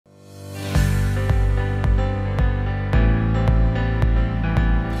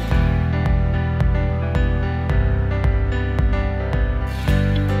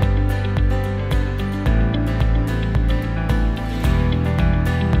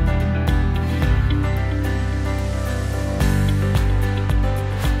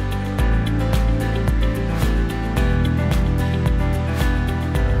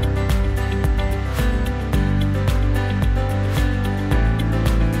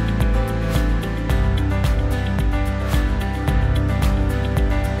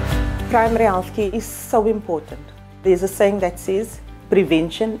Primary health care is so important. There's a saying that says,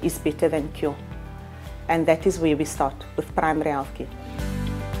 prevention is better than cure. And that is where we start, with primary health care.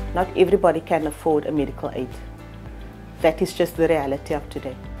 Not everybody can afford a medical aid. That is just the reality of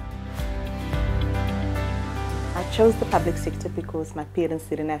today. I chose the public sector because my parents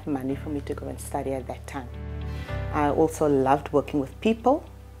didn't have money for me to go and study at that time. I also loved working with people.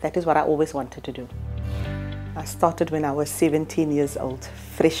 That is what I always wanted to do. I started when I was 17 years old,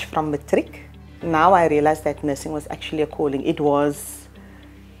 fresh from matric. Now I realize that nursing was actually a calling. It was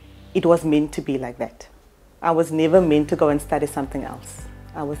meant to be like that. I was never meant to go and study something else.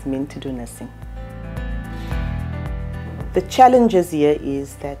 I was meant to do nursing. The challenges here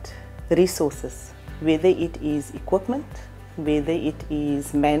is that resources, whether it is equipment, whether it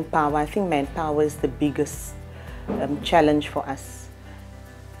is manpower. I think manpower is the biggest challenge for us.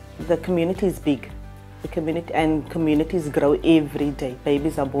 The community is big. Communities grow every day.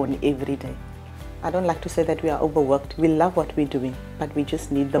 Babies are born every day. I don't like to say that we are overworked. We love what we're doing, but we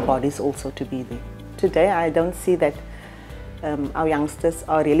just need the bodies also to be there. Today, I don't see that our youngsters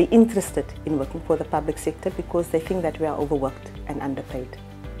are really interested in working for the public sector because they think that we are overworked and underpaid.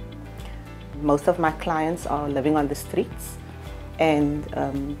 Most of my clients are living on the streets and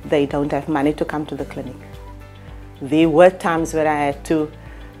they don't have money to come to the clinic. There were times where I had to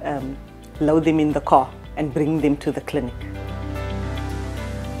load them in the car and bring them to the clinic.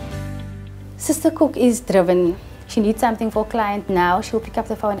 Sr Kok is driven. She needs something for a client now. She'll pick up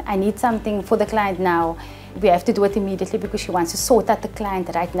the phone. I need something for the client now. We have to do it immediately because she wants to sort out the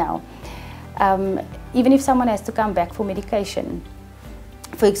client right now. Even if someone has to come back for medication,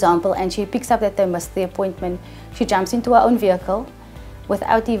 for example, and she picks up that they missed the appointment, she jumps into her own vehicle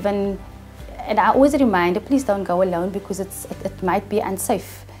without even, and I always remind her, please don't go alone because it might be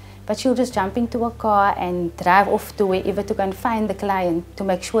unsafe. But she'll just jump into a car and drive off to wherever to go and find the client to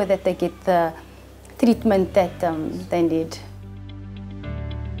make sure that they get the treatment that they need.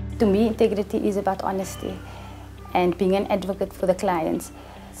 To me, integrity is about honesty and being an advocate for the clients.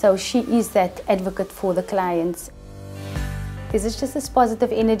 So she is that advocate for the clients. There's just this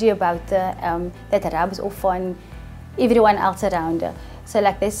positive energy about her that rubs off on everyone else around her. So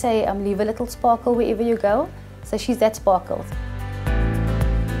like they say, leave a little sparkle wherever you go. So she's that sparkle.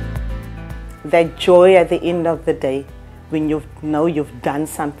 That joy at the end of the day when you know you've done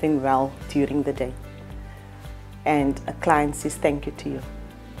something well during the day and a client says thank you to you.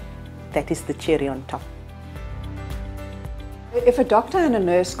 That is the cherry on top. If a doctor and a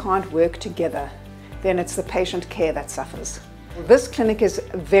nurse can't work together, then it's the patient care that suffers. This clinic is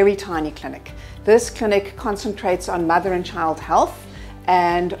a very tiny clinic. This clinic concentrates on mother and child health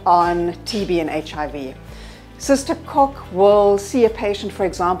and on TB and HIV. Sr Kok will see a patient, for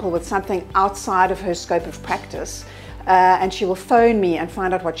example, with something outside of her scope of practice, and she will phone me and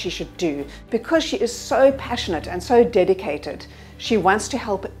find out what she should do. Because she is so passionate and so dedicated, she wants to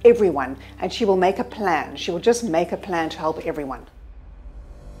help everyone, and she will make a plan. She will just make a plan to help everyone.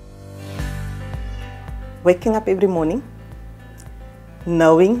 Waking up every morning,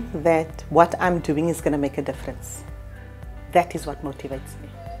 knowing that what I'm doing is going to make a difference. That is what motivates me.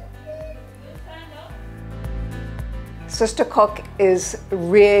 Sr Kok is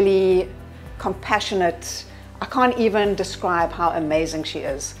really compassionate. I can't even describe how amazing she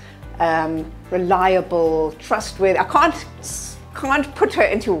is. Reliable, trustworthy. I can't put her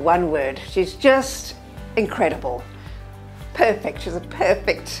into one word. She's just incredible. Perfect. She's a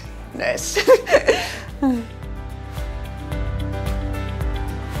perfect nurse.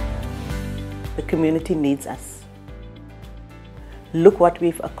 The community needs us. Look what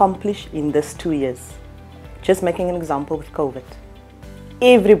we've accomplished in this 2 years. Just making an example with COVID.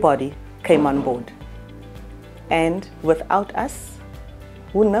 Everybody came on board. And without us,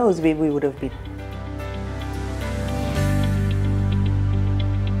 who knows where we would have been.